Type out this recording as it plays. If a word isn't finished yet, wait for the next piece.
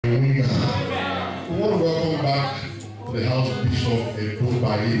winner. We want to welcome back to the house of Bishop Edo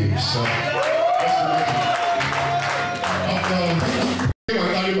by himself. After I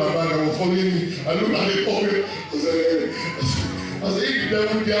carried my bag, I was following me. I looked at the pocket. I said, if the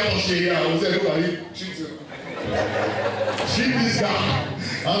devil dare not stay here, I was there, nobody treat him. Treat this guy.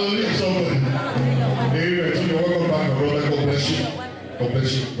 Hallelujah, somebody. Amen. So you welcome back, my brother. God bless you. God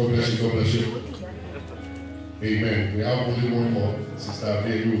bless you. God bless you. God bless you. Amen. We have only one more. Sister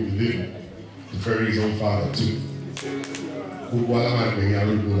Abia, who will be living to bury his own father too.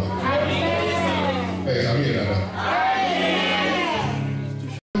 Hey, I'm here now.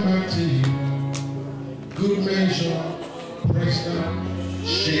 To you, good measure, press down,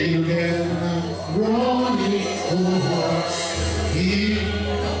 shaking together, running over. He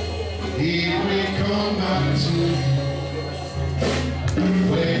will come back to you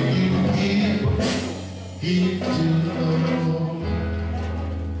when you give to the Lord.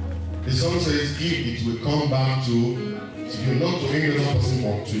 The song says, give, it will come back to you, not to any other person,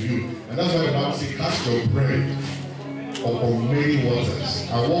 but to you. And that's why the Bible says, cast your bread upon many waters.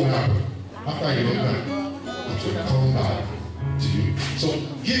 And what will happen? After you know that, it will come back to you. So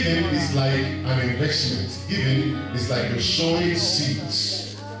giving is like an investment. Giving is like you're sowing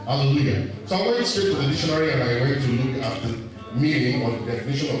seeds. Hallelujah. So I went straight to the dictionary and I went to look at the meaning or the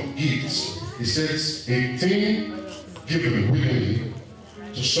definition of gifts. It says a thing given willingly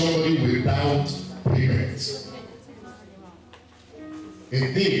to somebody without payment. A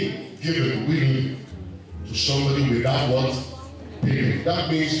thing given willingly to somebody without what? Payment. That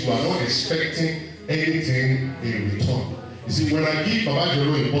means you are not expecting anything in return. You see, when I give Baba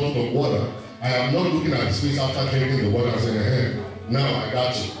Jero a bottle of water, I am not looking at his face after drinking the water and saying, hey, now I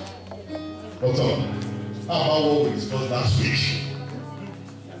got you. What's up? How about what we discussed last week?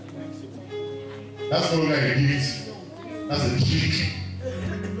 That's no longer a gift. That's a trick.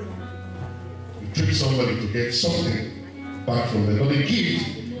 You trick somebody to get something back from them. But a gift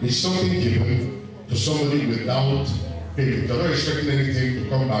is something given to somebody without payment. You're not expecting anything to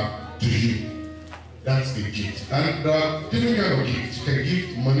come back to you. That's the gift. And there are different kinds of gifts. You can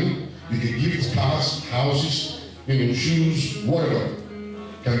gift money, you can gift cars, houses, shoes, whatever.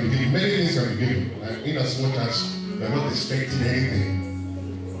 Can be given. Many things can be given. And in as much as you're not expecting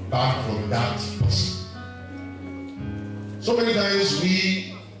anything back from that person. So many times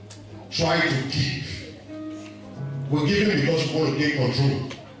we try to give. We're giving because we want to gain control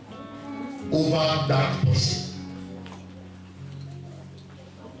over that person.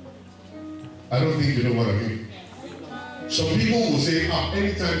 I don't think you know what I mean. Some people will say,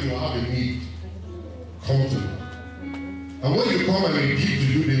 anytime you have a need, come to me. And when you come and they give to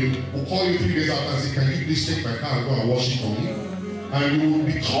you, they will call you 3 days after and say, can you please take my car and go and wash it for me? And you will,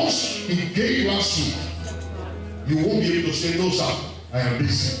 because he gave you last week, you won't be able to say, no sir, I am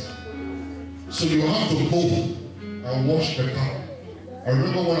busy. So you have to go and wash the car. I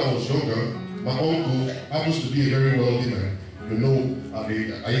remember when I was younger, my uncle happens to be a very wealthy man. You know, I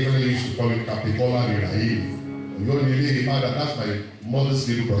even used to call him Capicola Nirahi. You're the father, that's my mother's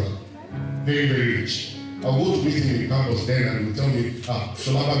little brother. Very, very rich. I'll go to meet him in campus then and he will tell me,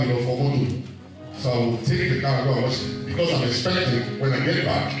 Solaba me for Modu. So I will take the car and go and watch it. Because I'm expecting when I get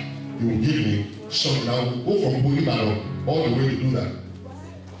back, he will give me something. I will go from Bulibano all the way to do that.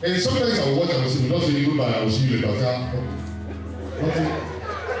 And sometimes I will watch and I will say, don't say goodbye, I will see you later.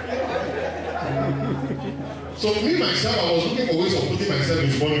 So me myself, I was looking for ways of putting myself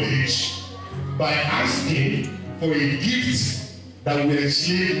in bondage by asking for a gift that will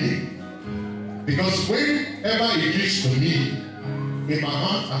enslave me. Because whenever he gives to me, in my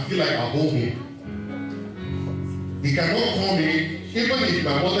heart, I feel like I owe him. He cannot call me, even if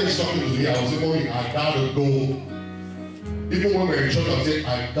my mother is talking to me, I will say, Mommy, I gotta go. Even when we're in church, I'll say,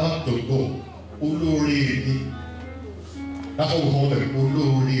 I got to go. Olori. That's what we call them,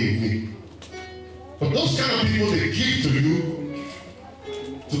 Olori. But those kind of people, they give to you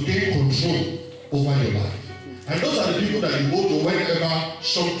to gain control over your life. And those are the people that you go to whenever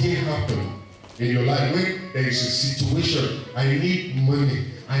something happens in your life. When there is a situation, I need money,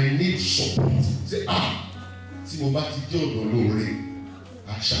 I need support. Say,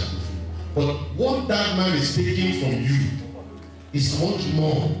 but what that man is taking from you is much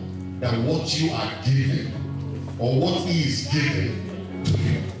more than what you are giving or what he is giving to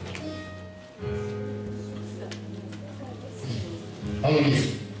you. Hallelujah.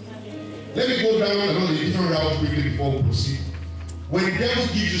 Let me go down another different route quickly before we proceed. When the devil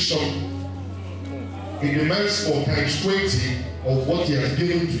gives you something, it demands for times 20 of what he has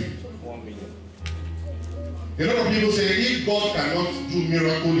given to you. A lot of people say, if God cannot do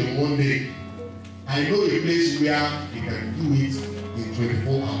miracle in one day, I know a place where he can do it in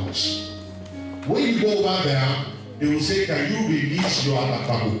 24 hours. When you go over there, they will say, can you release your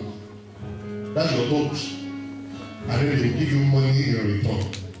alapago? That's your toes. And then they will give you money in return.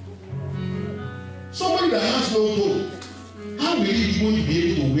 Somebody that has no toe, how will he going to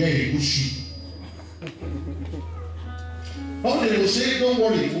be able to wear a good shoe? Or they will say, don't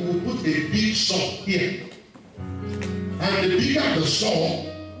worry, we will put a big saw here. And the bigger the saw,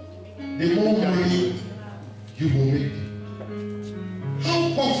 the more money you will make. How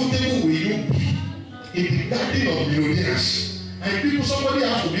comfortable will you be in the garden of millionaires? And people, somebody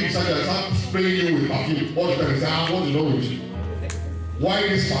has to be inside and start spraying you with perfume all the time. Say, what is wrong with you? Why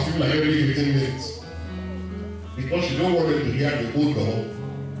this perfume like every 15 minutes? Because you don't want them to hear the odor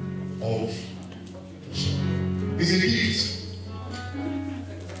of the song. It's a gift.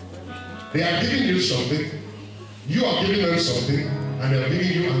 They are giving you something, you are giving them something, and they are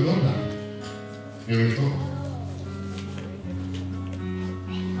giving you another in return.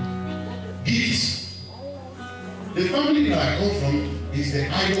 Gifts. The family that I come from is the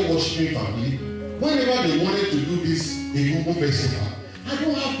idol worshiping family. Whenever they wanted to do this Egungun festival, I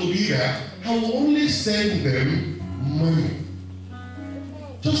don't have to be there. I will only send them money.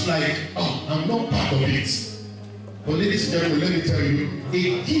 Just like, oh, I'm not part of it. But ladies and gentlemen, let me tell you,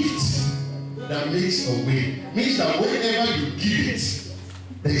 a gift that makes a way means that whenever you give it,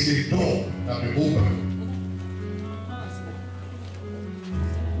 there is a door that will open.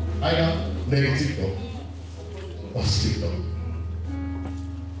 Either negative door or still door.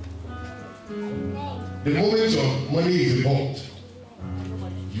 The moment your money is involved,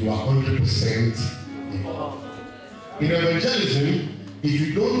 you are 100% involved. In evangelism, if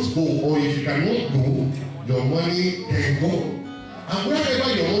you don't go or if you cannot go, your money can go. And wherever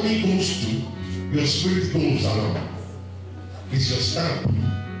your money goes to, your spirit goes along. It's your stamp,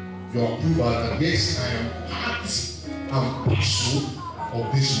 your approval that yes, I am part and parcel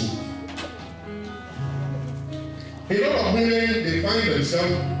of this move. A lot of women, they find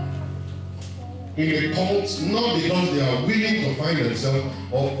themselves in a cult not because they are willing to find themselves,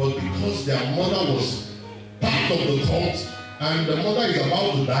 but because their mother was part of the cult and the mother is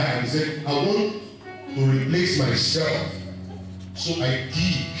about to die and said, I want to replace myself, so I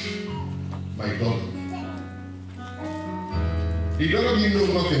give my daughter. The daughter didn't know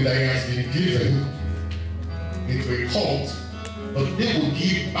nothing that he has been given into a cult, but they will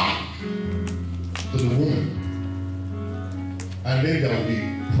give back to the woman. And then there will be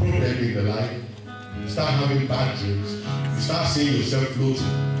problem in the life. You start having bad dreams. You start seeing yourself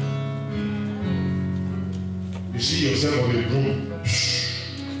floating. You see yourself on a broom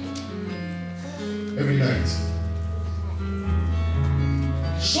every night.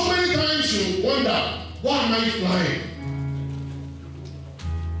 So many times you wonder, why am I flying?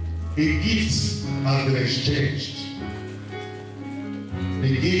 A gift has been exchanged.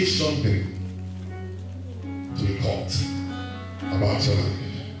 They gave something to a cult about your life.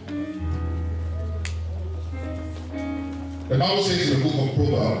 The Bible says in the book of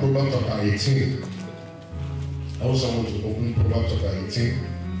Proverbs chapter 18. I want someone to open Proverbs chapter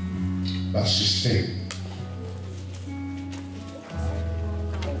 18, verse 16.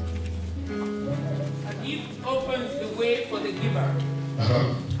 A gift opens the way for the giver.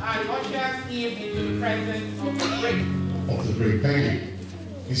 And ushers him into the presence of the great. Of the great. Thank you.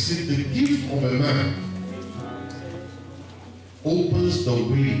 You see, the gift of a man opens the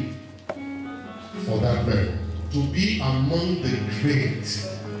way for that man to be among the great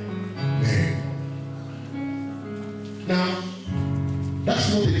men. Now,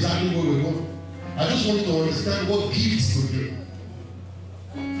 that's not exactly where we're going. I just want you to understand what gifts could do.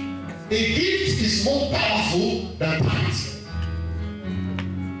 A gift is more powerful than tithe.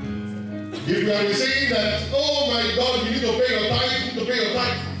 If you are saying that, oh my God, you need to pay your tithe, you need to pay your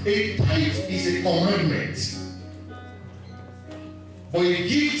tithe. A tithe is a commandment. But a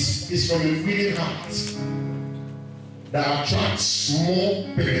gift is from a willing heart that attracts more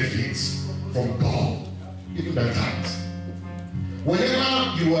benefits from God, even than tithe.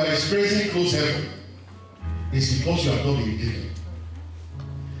 Whenever you are experiencing close heaven, it's because you have not been given.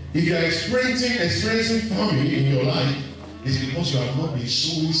 If you are experiencing famine in your life, it's because you have not been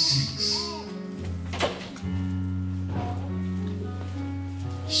sowing seeds.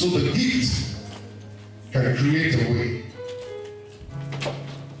 So the gift can create a way.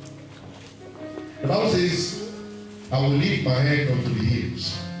 The Bible says, I will lift my head unto the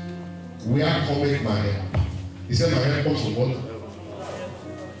hills. Where cometh my help? He said, my help comes from what?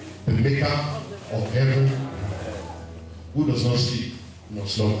 The maker of heaven, who does not sleep nor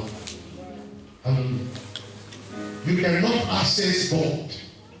slumber. Hallelujah. You cannot access God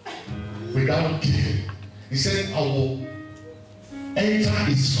without giving. He said, I will enter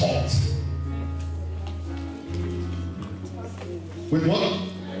his court with what?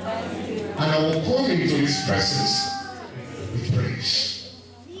 And I will come into his presence with praise.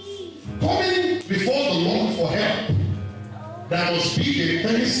 Coming before the Lord for help, there must be a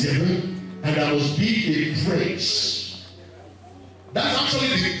thanksgiving and there must be a praise. That's actually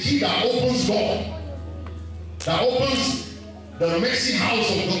the key that opens God, that opens the mercy house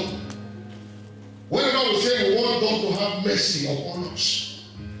of God. Whenever we say we want God to have mercy upon us,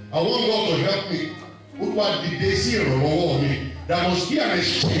 I want God to help me. What did they see on me? There must be an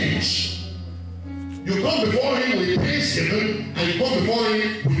exchange. You come before him with thanksgiving and you come before him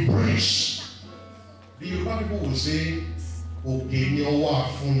with praise. The Yoruba people will say,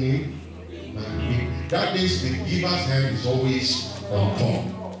 that means the giver's hand is always on top.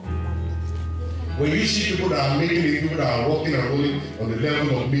 When you see people that are making it, people that are walking and rolling on the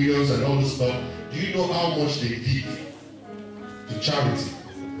level of millions and all this stuff, do you know how much they give to charity?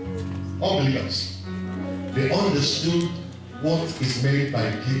 Unbelievers. They understood what is meant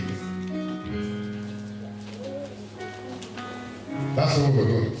by giving. That's what we're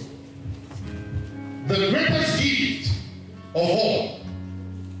doing. The greatest gift of all,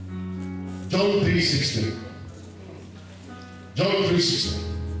 John 3:16. John 3:16.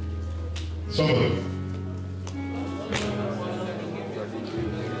 Somebody.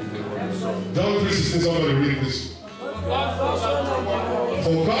 John 3:16, somebody read this.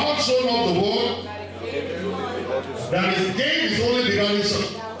 For God so loved the world that he gave his only begotten Son.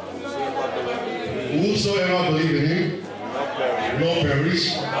 Whosoever believe in him, not perish,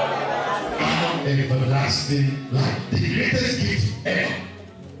 have everlasting life. The greatest gift ever.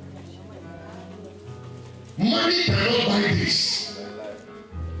 Money cannot buy this.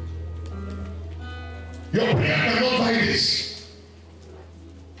 Your prayer cannot buy this.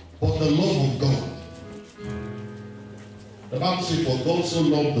 But the love of God. The Bible says, for God so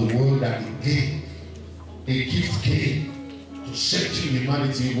loved the world that he gave. A gift came to settle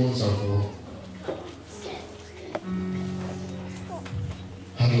humanity once and for all.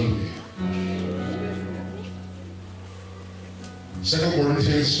 Hallelujah. 2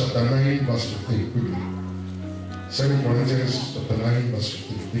 Corinthians chapter 9 verse 15. Quickly. 2 Corinthians chapter 9 verse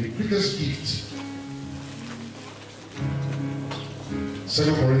 15. The greatest gift.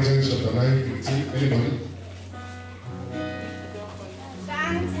 2 Corinthians chapter 9 15. Anybody?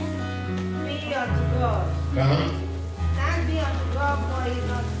 Thanks be unto God. Thanks be unto God for his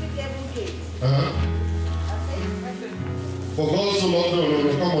unspeakable gift. For God so loved, no,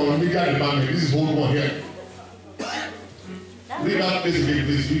 come on, media department. This is whole one here. Read that place again,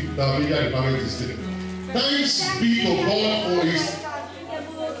 please. The media department is still. Thanks be to God for his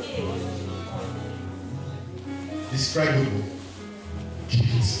describable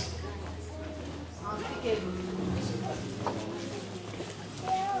gift.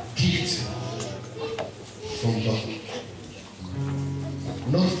 Gift from God.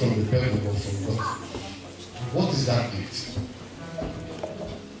 Not from the devil, but from God. What is that gift?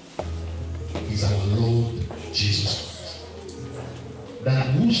 It's our Lord Jesus Christ. That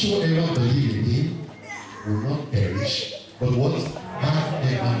whosoever believes in him will not perish, but what? Have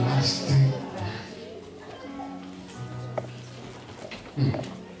everlasting life.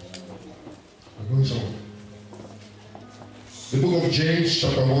 I'm going somewhere. The book of James,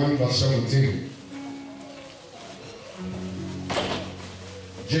 chapter 1, verse 17.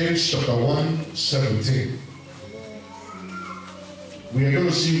 James chapter 1, 17. We are going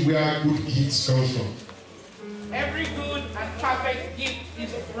to see where good gifts come from. Every good and perfect gift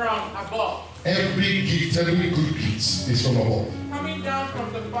is from above. Every gift, every good gift is from above. Coming down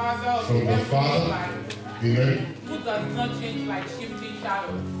from the Father of From the Father. light, Amen. who does not change like shifting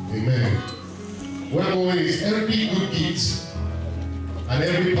shadows. Amen. What I'm going is every good gift and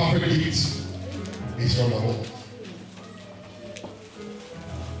every perfect gift is from above.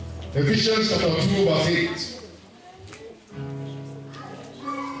 Ephesians chapter 2, verse 8.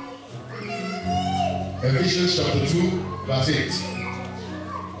 Ephesians chapter 2, verse 8.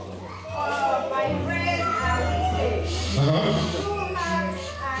 By praise and we say, you have,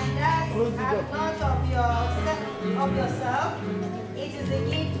 and that not of yourself, it is the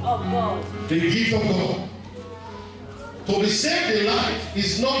gift of God. The gift of God. To be saved in life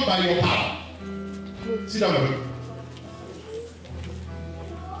is not by your power. Sit down, brother.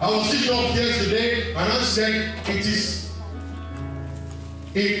 I was sitting up yesterday and I said it is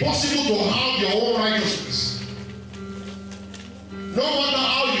impossible to have your own righteousness. No matter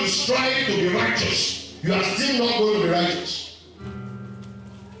how you strive to be righteous, you are still not going to be righteous.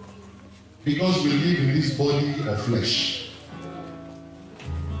 Because we live in this body of flesh.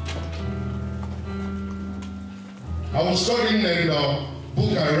 I was studying and the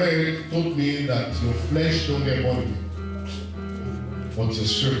book I read told me that your flesh don't get born, but your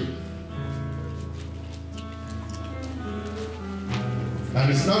spirit. And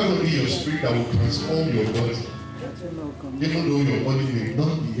it's not going to be your spirit that will transform your body. Even though your body may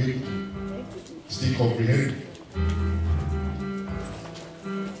not be able to still comprehend it.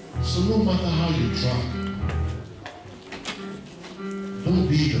 So no matter how you try, don't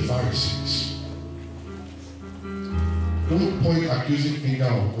be the Pharisees. Don't point accusing finger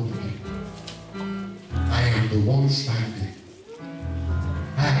on other people. I am the one standing.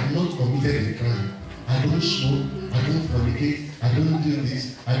 I have not committed a crime. I don't smoke. I don't fornicate. I don't do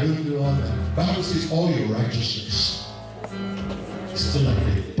this. I don't do all that. Bible says all your righteousness is still like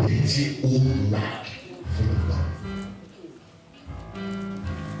a dirty old rag full of God.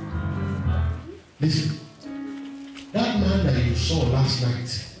 Listen, that man that you saw last night,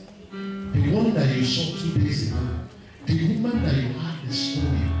 the one that you saw 2 days ago, the woman that you heard the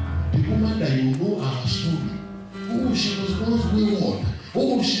story, the woman that you know our story, oh, she was once wayward,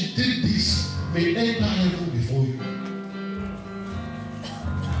 oh, she did this, may enter heaven before you.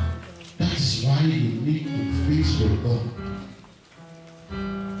 That is why you need to face your God.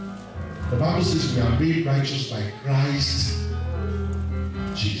 The Bible says we are made righteous by Christ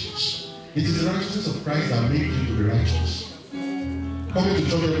Jesus. It is the righteousness of Christ that made you to be righteous. Coming to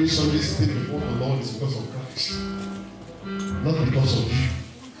church every Sunday, sitting before the Lord is because of Christ, not because of you.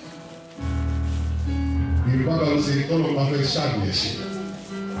 The Bible says, "All of perfect shall be ashamed."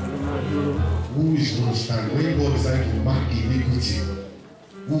 Who is going to stand? When God decides to mark iniquity,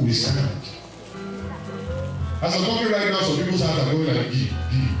 who will stand? As I'm talking right now, some people's hearts are going like, give.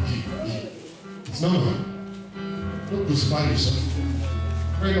 It's normal. Don't crucify yourself.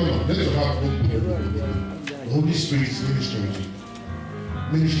 Very normal. Let your heart go. The Holy Spirit is ministering to you.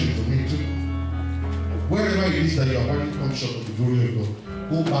 Ministering to me too. Wherever it is that you are finding come short of the glory of God,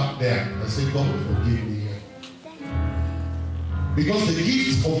 go back there and say, God, forgive me here. Because the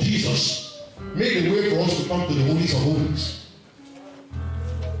gift of Jesus made a way for us to come to the holies of holies.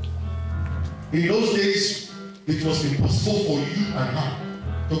 In those days, it was impossible for you and her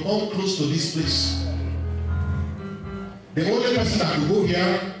to come close to this place. The only person that could go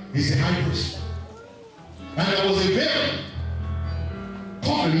here is a high priest. And there was a veil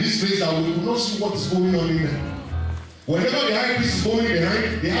caught in this place that we could not see what is going on in there. Whenever the high priest is going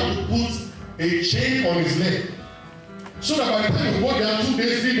behind, they have to put a chain on his leg. So that by the time we walk there 2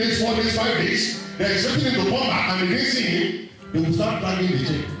 days, 3 days, 4 days, 5 days, they're expecting him to come back and they didn't see him, they will start dragging the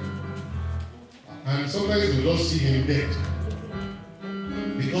chain. And sometimes they will just see him dead.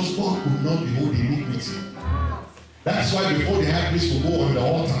 Because God could not behold iniquity. That's why before the high priest would go on the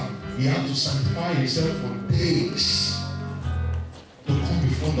altar, he had to sanctify himself for days to come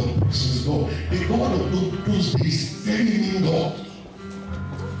before the presence of God. The God of those days, very mean God.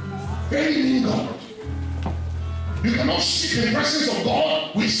 Very mean God. You cannot seek the presence of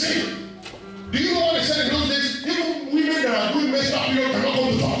God with sin. Do you know what they said in those days? Even women that are doing menstrual period cannot come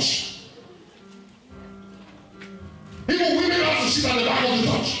to church. Even women have to sit at the back of the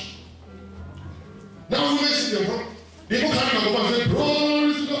church. Now women sit in front. They go carry and go and say,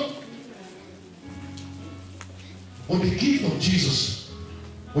 glory to God. But the gift of Jesus,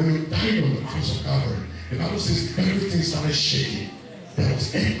 when he died on the cross of Calvary, the Bible says everything started shaking. There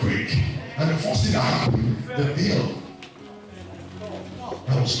was earthquake. And the first thing that happened, the veil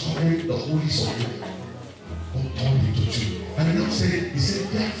that was covering the holies of God, God turned into two. And then he said,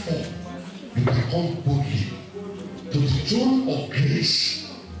 therefore, you can come boldly to the throne of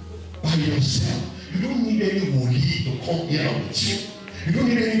grace by yourself. You don't need any holy to come here with you. You don't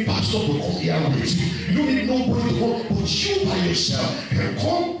need any pastor to come here with you. You don't need nobody to come, but you by yourself can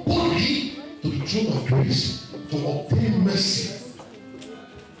come boldly to the throne of grace to obtain mercy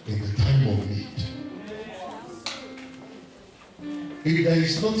in the time of need. If there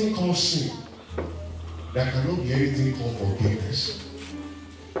is nothing called sin, there cannot be anything called forgiveness.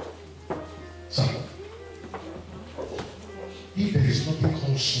 So, if there is nothing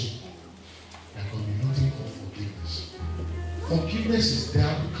called sin, there can be nothing called forgiveness. Forgiveness is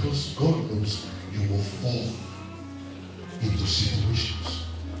there because God knows you will fall into situations.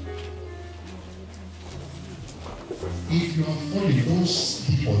 If you are falling, don't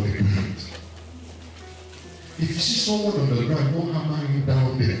sleep on the ground. If you see someone on the ground, don't hammer him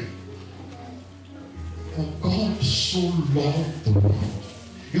down there. For God so loved the world.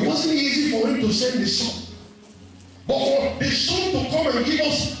 It wasn't easy for him to send the Son. But for the Son to come and give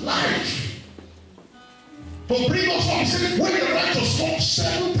us life, to bring us up, he said, when the righteous fall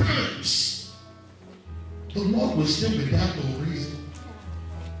 7 times, the Lord will still be there to raise him.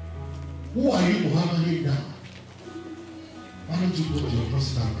 Who are you to hammer him down? Why don't you go to your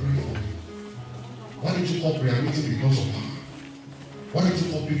closet and pray for me? Why don't you call prayer meeting because of her? Why don't you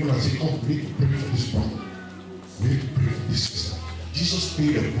call people and say, come, we need to pray for this brother. We need to pray for this sister. Jesus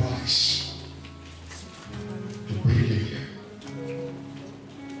paid a price to bring him here.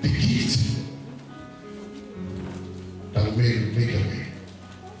 The gift that will make a way.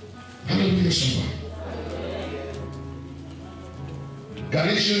 Hallelujah, somebody.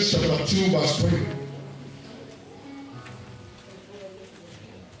 Galatians chapter 2, verse 20.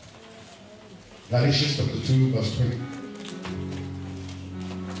 Galatians chapter 2, verse 20.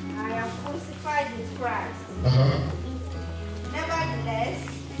 I am crucified with Christ. Nevertheless,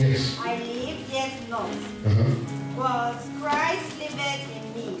 yes. I live yet not. But Christ liveth in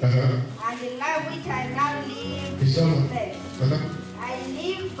me. And the life which I now live in flesh. I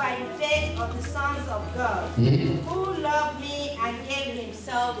live by the faith of the sons of God, who loved me and gave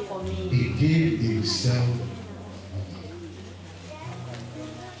himself for me. He gave himself.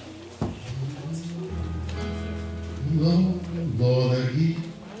 Lord, that he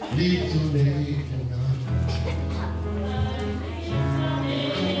lives your name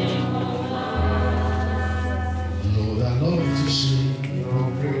Lord, I love to sing your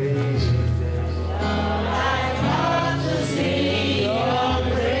praise. I love to sing your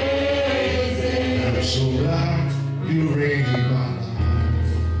praises. I'm so glad you reign in my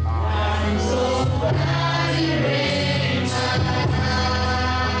life. I'm so glad you reign in my life.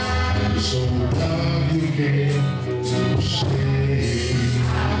 I'm so glad you came to save.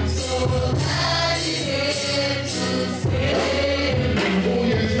 I'm so glad you came to save. Oh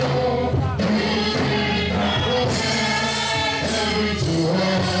yes, Lord. Every to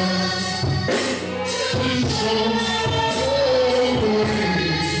us. Please show glory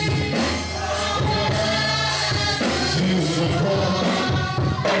to the cross.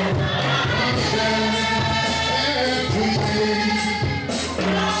 Every day.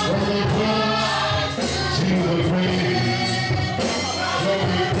 From the cross to the grave, from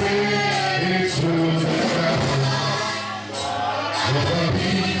the grave to the sky, for the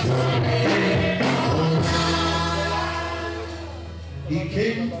He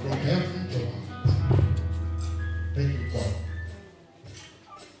came from heaven to earth. Thank you, God,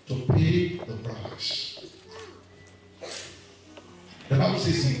 to pay the price. The Bible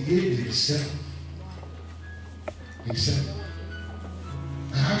says he gave himself.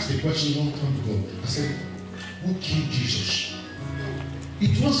 I asked the question a long time ago. I said, who killed Jesus?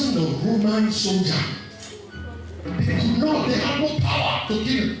 It wasn't a Roman soldier. They could not, they had no power to kill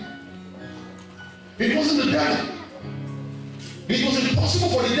him. It wasn't the devil. It was impossible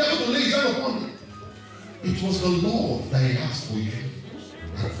for the devil to lay his hand upon him. It was the Lord that he asked for you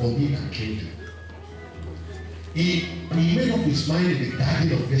and for me that killed him. He made up his mind in the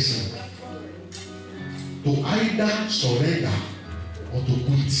Garden of Gethsemane to either surrender or to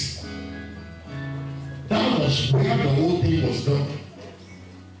quit. That was where the whole thing was done.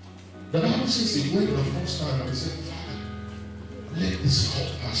 The Bible says he went the first time and he said, Father, let this cup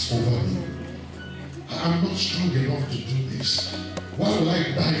pass over me. I'm not strong enough to do this. Why will I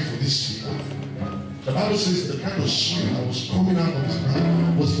die for this people? The Bible says the kind of sweat that was coming out of his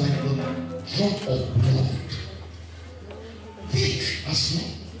mouth was like the drop of blood. Thick as snow.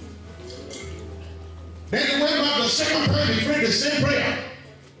 Then he went back the second time, he prayed the same prayer.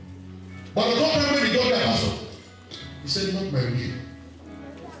 But the third time when he got there, Pastor, he said, not my will,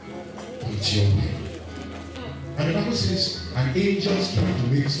 but your will. And the Bible says, and angels came to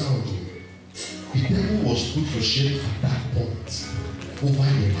minister unto him. The devil was put to shame at that point over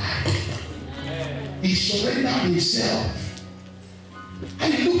your life. He surrendered himself. I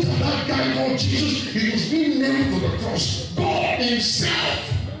looked at that guy called Jesus. He was being nailed to the cross. God himself.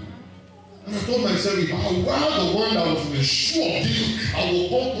 And I told myself, if I were the one that was in the shoe of Jesus, I will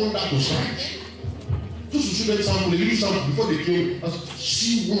walk on that to strike. Just to show them sample, they use sample before they kill me. I said,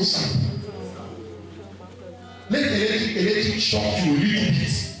 see one sample. Let electric shock you a little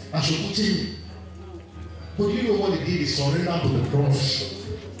bit. I should put in. But you know what he did? He surrendered to the cross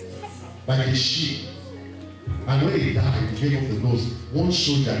like a sheep. And when he died, he gave up the ghost. One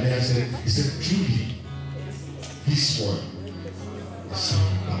soldier there said, he said, truly, this one is Son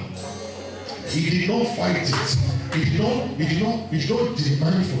of God. He did not fight it. He did not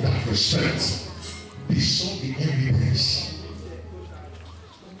demand for that respect. He saw the evidence.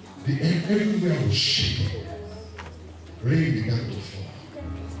 The everywhere was shaking. Rain began to fall.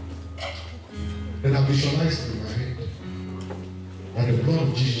 Then I visualized it in my head. And the blood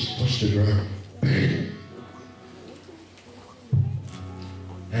of Jesus touched the ground. Bang.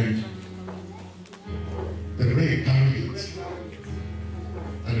 And the rain carried it.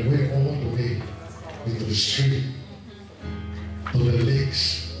 And it went all the way into the stream.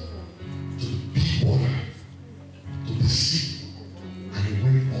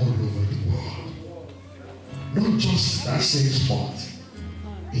 that same spot,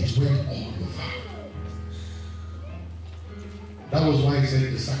 it went all over. That was why he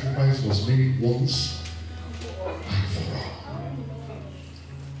said the sacrifice was made once and for all.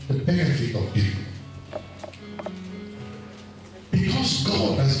 The benefit of giving. Because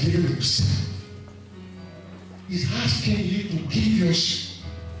God has given himself, he's asking you to give yourself.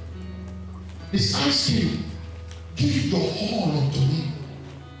 He's asking, give your all unto me.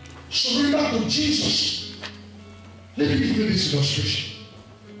 Surrender to Jesus. Let me give you this illustration.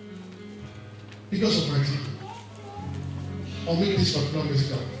 Because of my time, I'll make this particular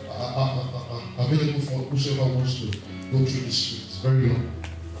message available for whoever wants to go through this script. It's very long.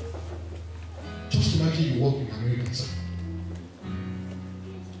 Just imagine you work in America, sir.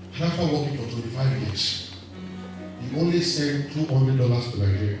 And after working for 25 years, you only send $200 to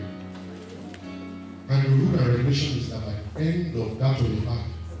Nigeria. And the rule and regulation is that by the end of that 25,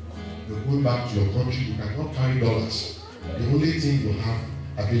 you're going back to your country, you cannot carry dollars. The only thing you have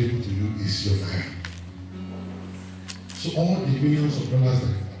available to you is your naira. So all the millions of dollars that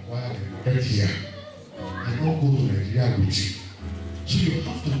you acquire and get here cannot go to Nigeria with you. So you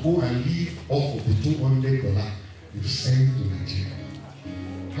have to go and live off of the $200 you send to Nigeria.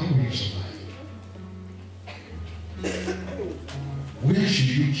 How will you survive? Where should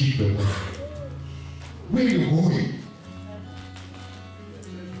you keep the money? Where are you going?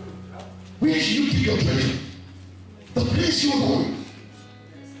 Where should you keep your treasure? The place you're going.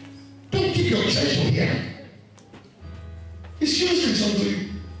 Don't keep your treasure here. It's useless unto you.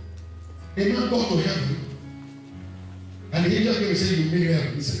 A man got to heaven. And the angel came and said, you made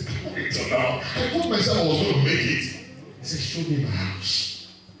heaven. He said, wait till now. I told myself I was going to make it. He said, show me my house.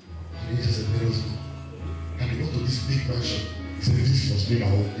 And the angel said, let us go. And they got to this big mansion. He said, this must be my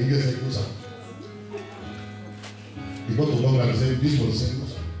home. The angel said, go, sir. He got to God and said, this was the same.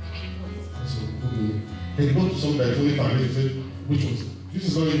 And he got to some that only family and said, which one? This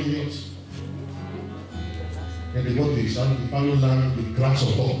is not even yours. And they got to his land, the fallow land with grass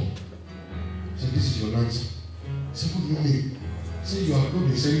on top. He said, this is your land, sir. He said, what do you mean? He said, you have not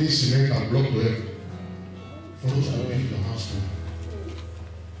been sending cement and block to heaven for those who build your house for.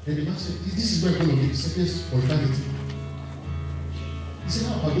 And the man said, this is where I'm going to live. He said, yes, for eternity. He said,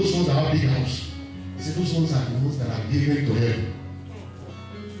 how about those ones that have big house? He said, those ones are the ones that are given to heaven.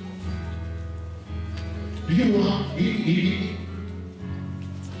 Do you know how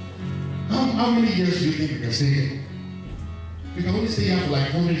many years do you think you can stay here? You can only stay here for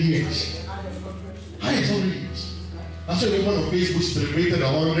like 100 years. How is 100 years? That's why everyone on Facebook celebrated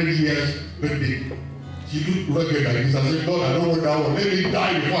 100 years birthday. She looked rugged like this. I said, God, I don't want that one. Let me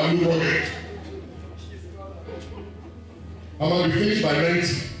die before I look rugged. I'm going to be finished by 90.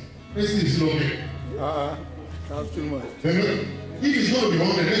 Let's see if it's okay. That's too much. If it's going to be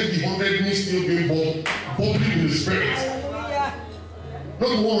 100, let it be 100 means still being bubbling in the spirit.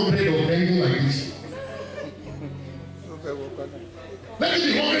 Not 100 of anything like this. Let it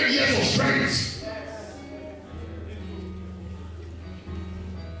be 100 years of strength.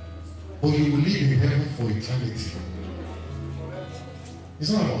 But you will live in heaven for eternity.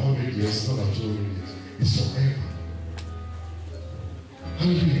 It's not about 100 years, it's not about 200 years. It's forever.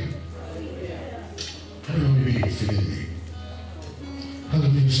 Hallelujah. I don't know, maybe you're feeling me.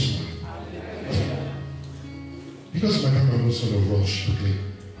 Hallelujah, someone. Because my time, I'm just going to rush quickly.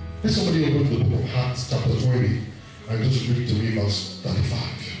 Let somebody open the book of Acts, chapter 20, and just read to me verse 35.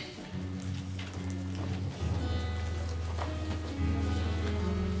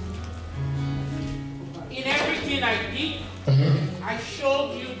 In everything I did, I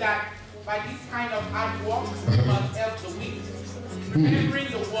showed you that by this kind of hard work, you must help the weak. Remembering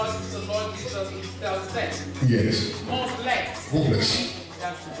the words the Lord Jesus himself said. Yes. Most less.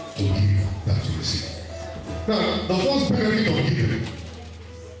 To give that to receive. Now, the first benefit of giving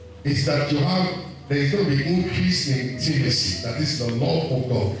is that there is going to be increase in intimacy. That is the love of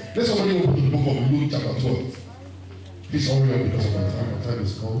God. Let somebody open the book of Luke chapter 12. Please hurry up because of my time. My time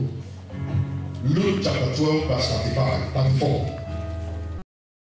is gone. Luke chapter 12, verse 34.